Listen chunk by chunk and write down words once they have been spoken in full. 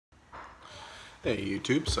Hey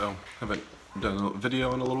YouTube, so haven't done a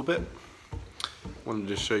video in a little bit. Wanted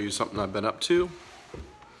to show you something I've been up to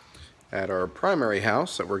at our primary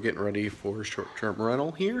house that we're getting ready for short-term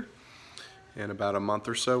rental here. In about a month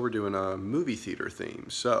or so we're doing a movie theater theme.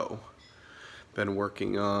 So been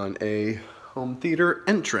working on a home theater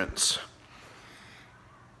entrance.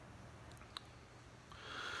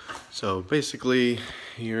 So basically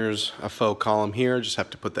here's a faux column here, just have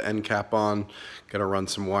to put the end cap on, gotta run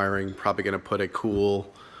some wiring, probably gonna put a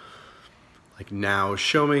cool like now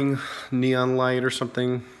showing neon light or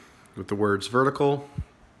something with the words vertical.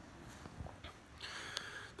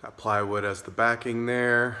 Got plywood as the backing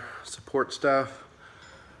there, support stuff.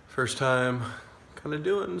 First time kind of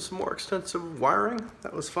doing some more extensive wiring,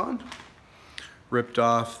 that was fun. Ripped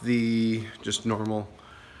off the just normal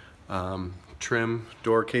trim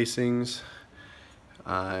door casings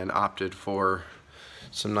and opted for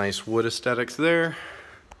some nice wood aesthetics there.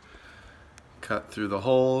 Cut through the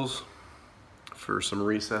holes for some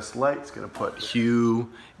recessed lights. Gonna put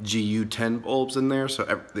Hue GU10 bulbs in there, so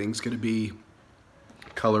everything's gonna be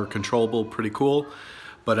color controllable, pretty cool.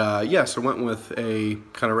 But yeah, so went with a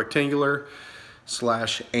kind of rectangular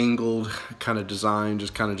slash angled kind of design.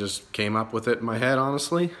 Just came up with it in my head,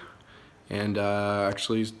 honestly, and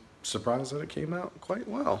actually surprised that it came out quite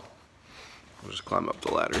well. I'll just climb up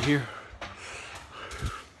the ladder here.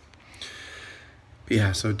 But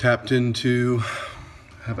yeah, so tapped into,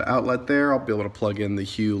 have an outlet there. I'll be able to plug in the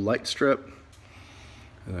Hue light strip,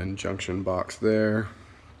 and then junction box there.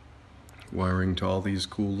 Wiring to all these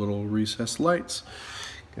cool little recessed lights.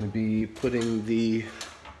 Gonna be putting the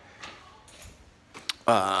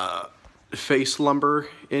face lumber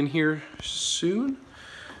in here soon.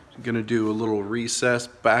 I'm gonna do a little recess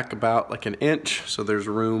back about like an inch, so there's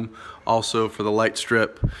room also for the light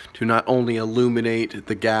strip to not only illuminate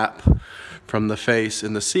the gap from the face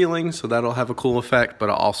in the ceiling, so that'll have a cool effect, but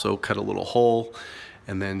I'll also cut a little hole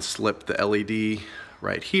and then slip the LED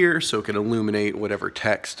right here so it can illuminate whatever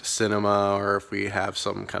text, cinema, or if we have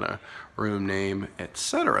some kind of room name,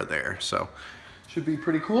 etc. there. So should be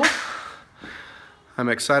pretty cool. I'm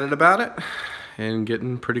excited about it and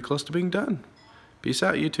getting pretty close to being done. Peace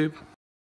out, YouTube.